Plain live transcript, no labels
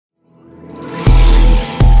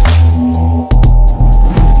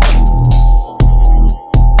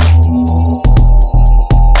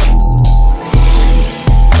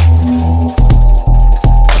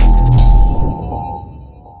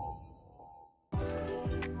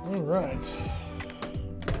All right.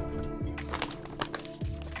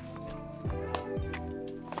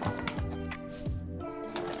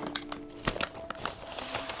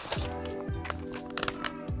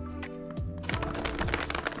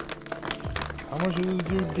 How much did this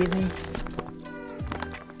dude give me?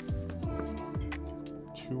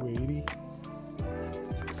 280.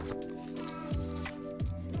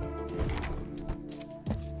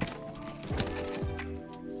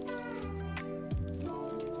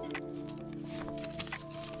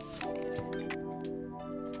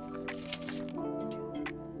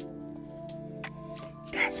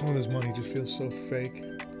 God, some of this money just feels so fake.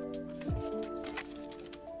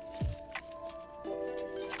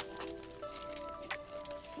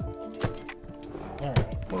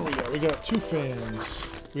 We got 2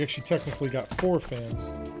 fans. We actually technically got 4 fans.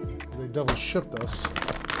 They double shipped us.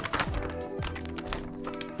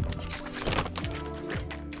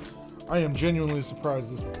 I am genuinely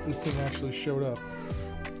surprised this thing actually showed up.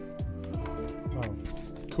 Oh,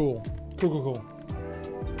 cool. Cool.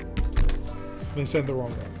 They sent the wrong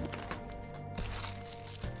one.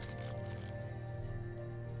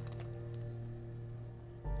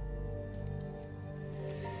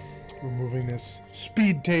 Removing this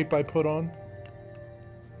speed tape I put on.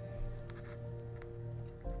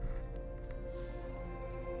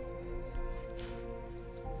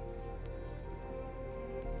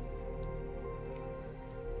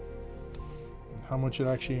 And how much it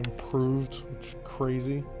actually improved, which is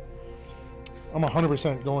crazy. I'm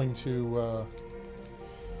 100% going to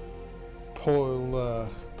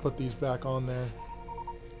put these back on there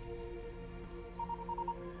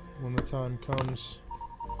when the time comes.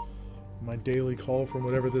 My daily call from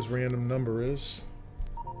whatever this random number is.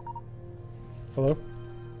 Hello?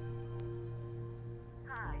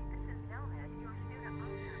 Hi, this is Velvet, your student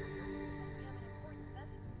loan services. You have an important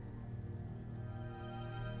message.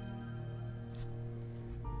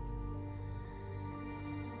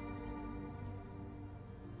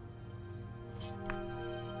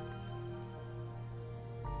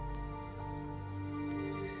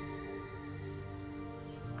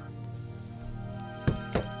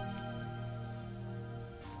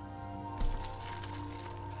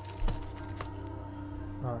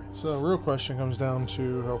 Alright, so the real question comes down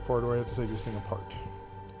to how far do I have to take this thing apart?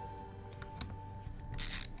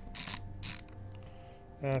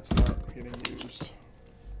 That's not getting used.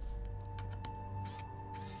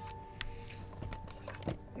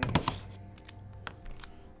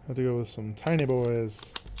 Have to go with some tiny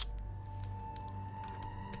boys.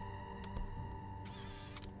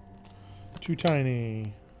 Too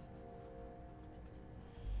tiny.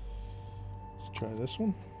 Let's try this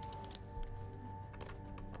one.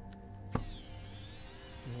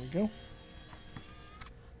 There we go.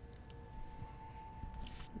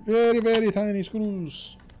 Very, very tiny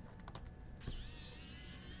screws.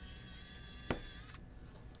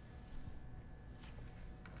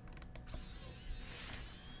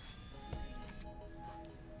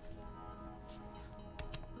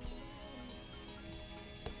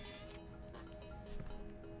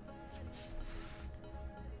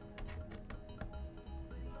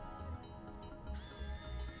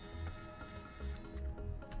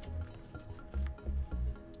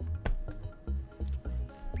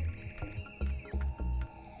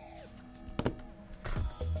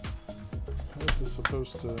 This is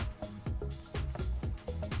supposed to...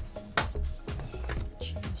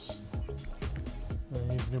 Jeez. It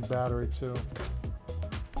needs a new battery too.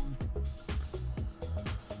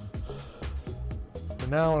 For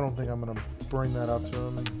now, I don't think I'm going to bring that up to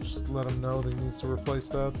him and just let him know that he needs to replace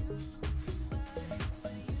that.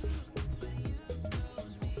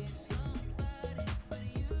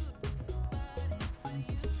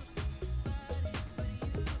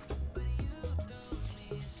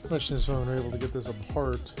 The question is if I'm able to get this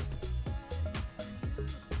apart.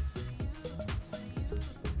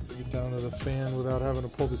 Get down to the fan without having to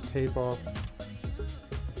pull this tape off.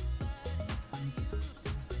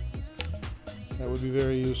 That would be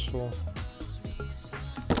very useful.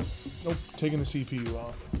 Nope, taking the CPU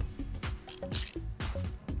off.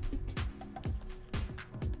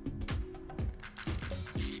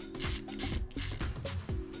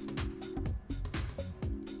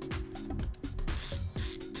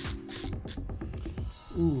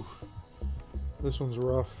 Ooh, this one's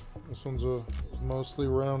rough. This one's a mostly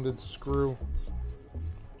rounded screw.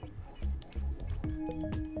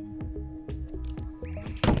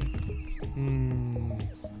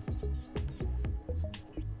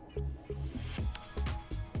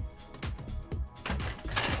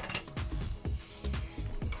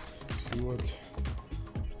 See what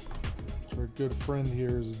our good friend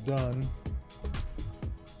here has done.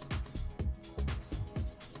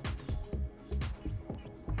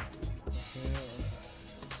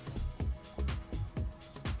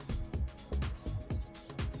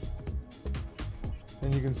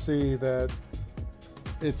 And you can see that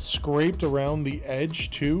it's scraped around the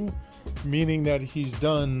edge too, meaning that he's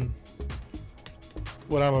done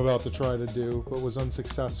what I'm about to try to do, but was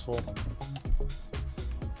unsuccessful.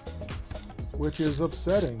 Which is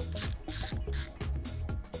upsetting.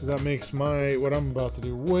 That makes what I'm about to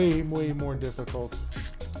do way more difficult.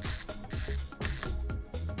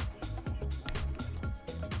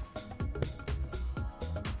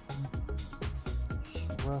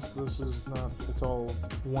 The rest of this is not, it's all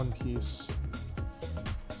one piece.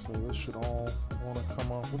 So this should all want to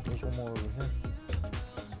come off. Oops, there's one more over here.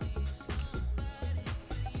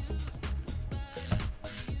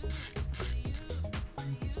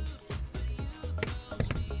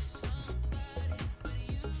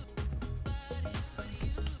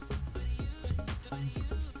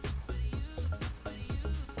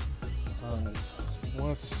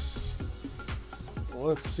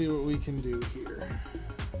 Let's see what we can do here.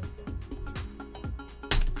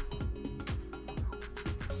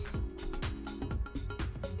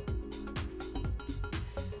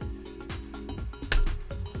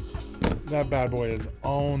 That bad boy is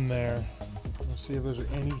on there. Let's see if there's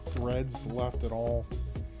any threads left at all.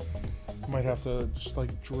 Might have to just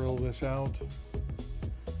like drill this out,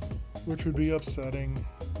 which would be upsetting.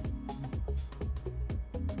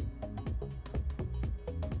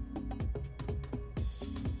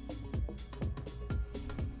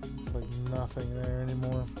 Nothing there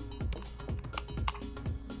anymore.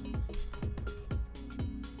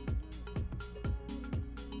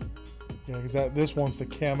 Yeah, because this wants to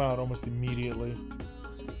cam out almost immediately.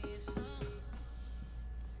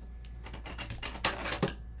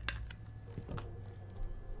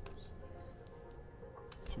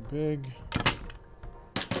 Too big.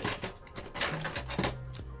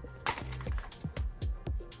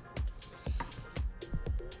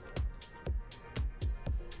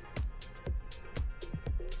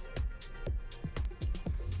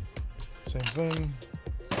 Same thing.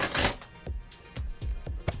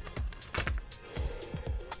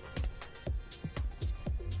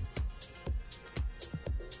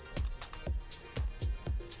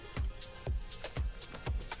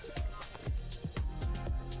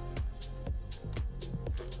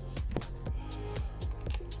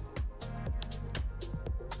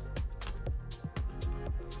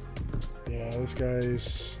 Yeah, this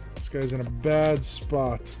guy's in a bad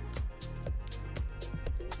spot.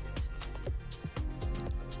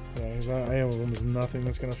 I have almost nothing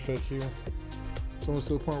that's going to fit here. It's almost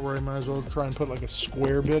to the point where I might as well try and put like a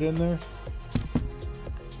square bit in there.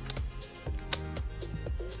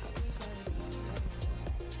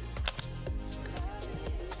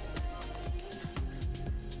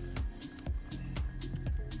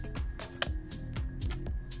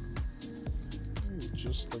 Maybe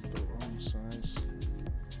just like the wrong size.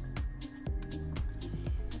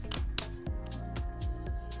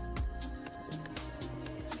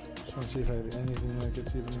 See if I have anything like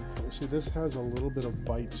it's even. See, this has a little bit of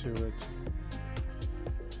bite to it.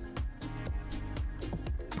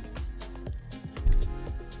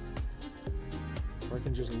 If I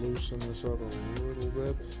can just loosen this up a little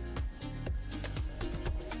bit.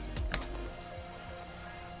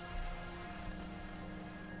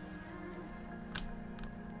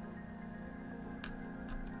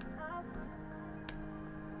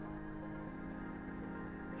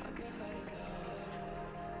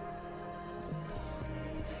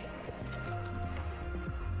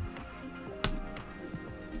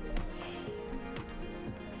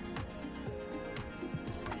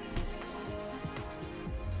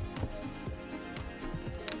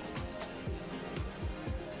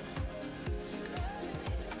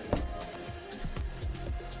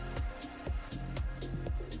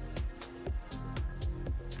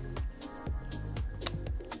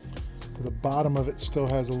 The bottom of it still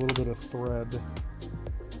has a little bit of thread.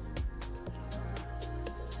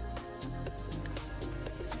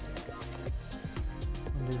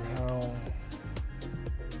 Wonder how.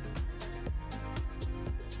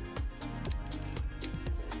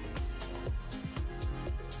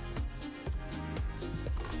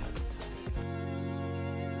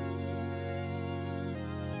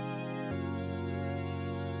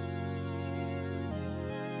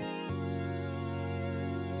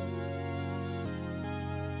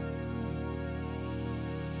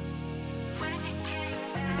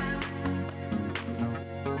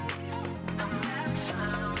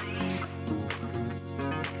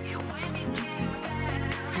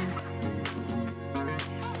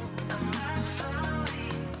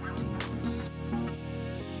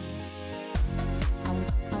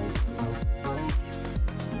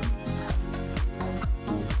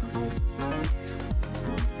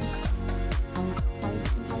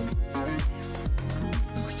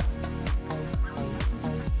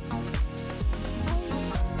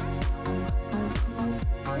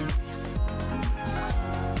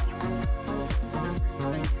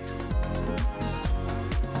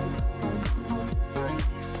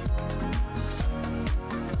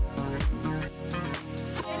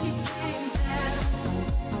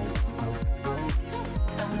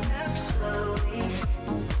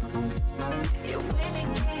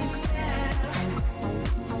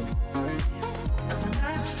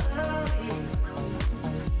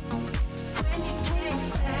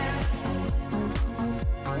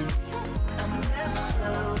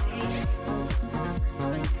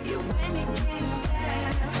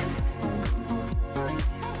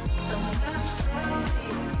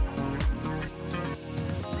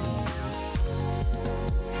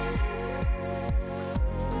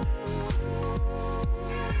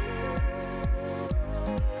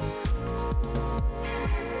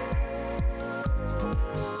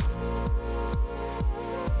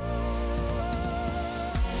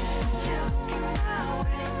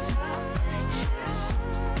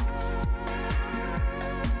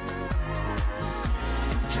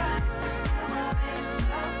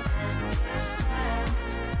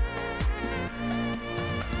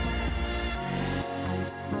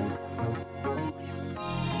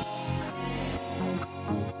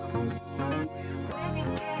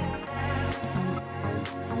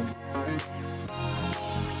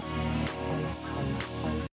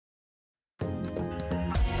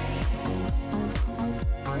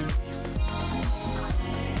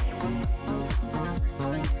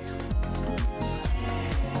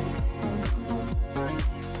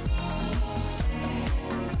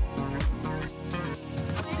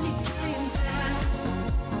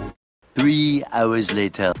 3 hours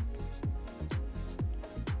later.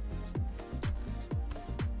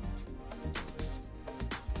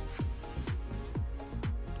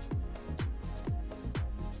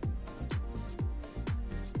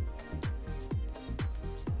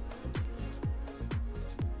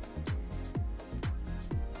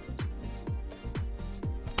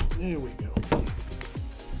 Here we go.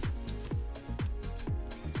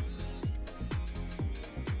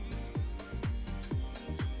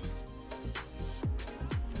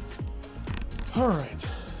 All right.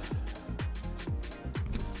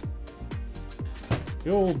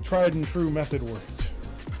 The old tried and true method worked.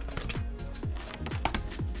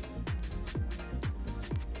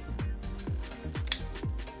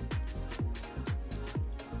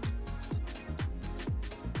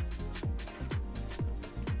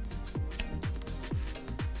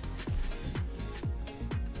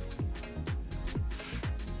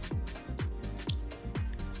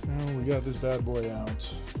 Now we got this bad boy out.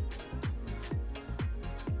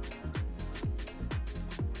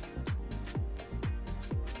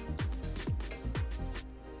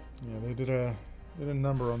 They did a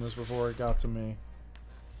number on this before it got to me,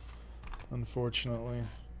 unfortunately.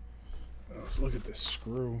 Let's look at this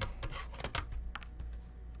screw.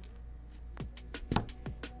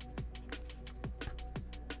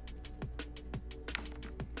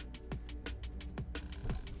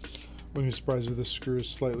 Wouldn't be surprised if this screw is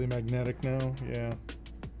slightly magnetic now. Yeah.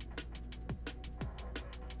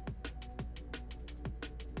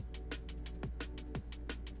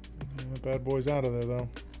 That bad boy's out of there though.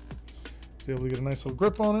 Was able to get a nice little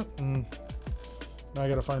grip on it, and now I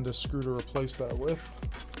gotta find a screw to replace that with.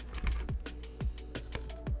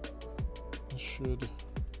 This should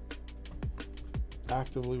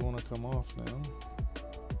actively want to come off now.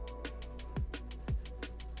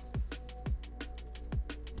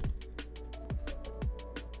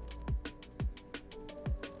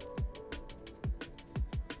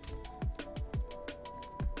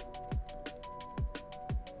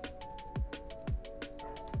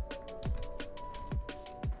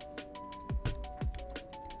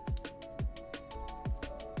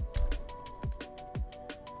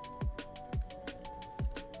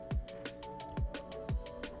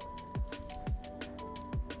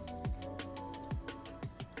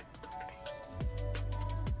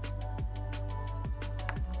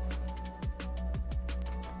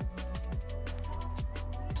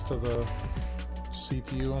 To the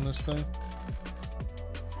CPU on this thing.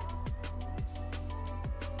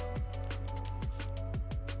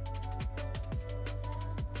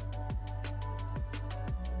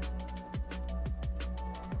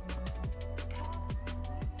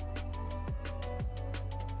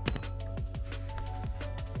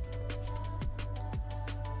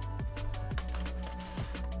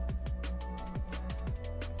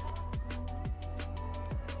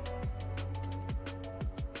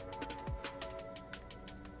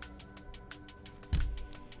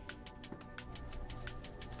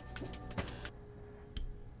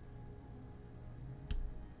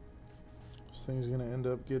 This thing's gonna end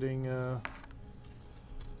up getting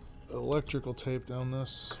electrical tape down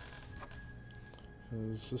this,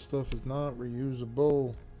 because this stuff is not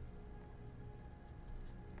reusable.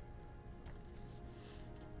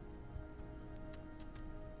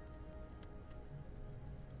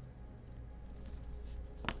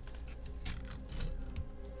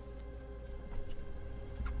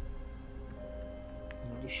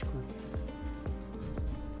 Another screw.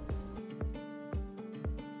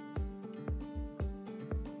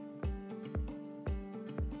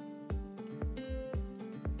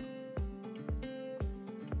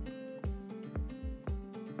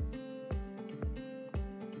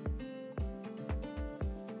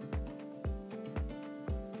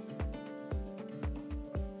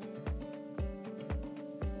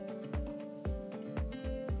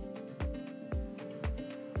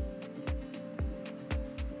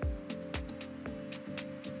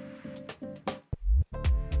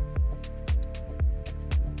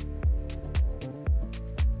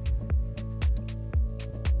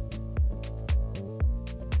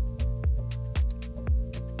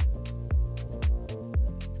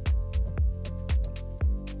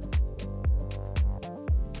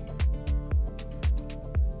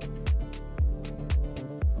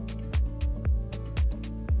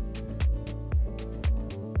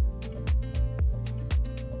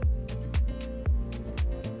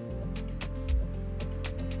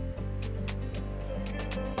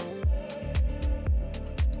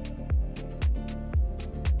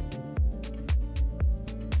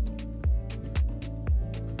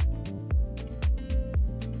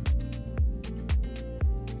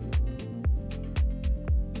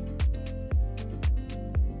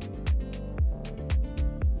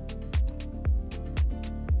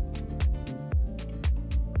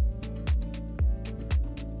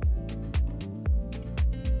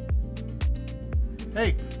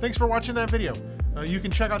 Hey, thanks for watching that video. You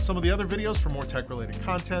can check out some of the other videos for more tech-related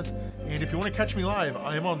content. And if you want to catch me live,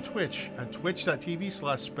 I am on Twitch at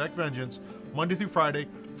twitch.tv/SpecVengeance, Monday through Friday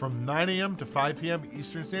from 9 a.m. to 5 p.m.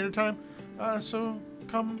 Eastern Standard Time. So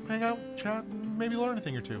come hang out, chat, and maybe learn a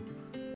thing or two.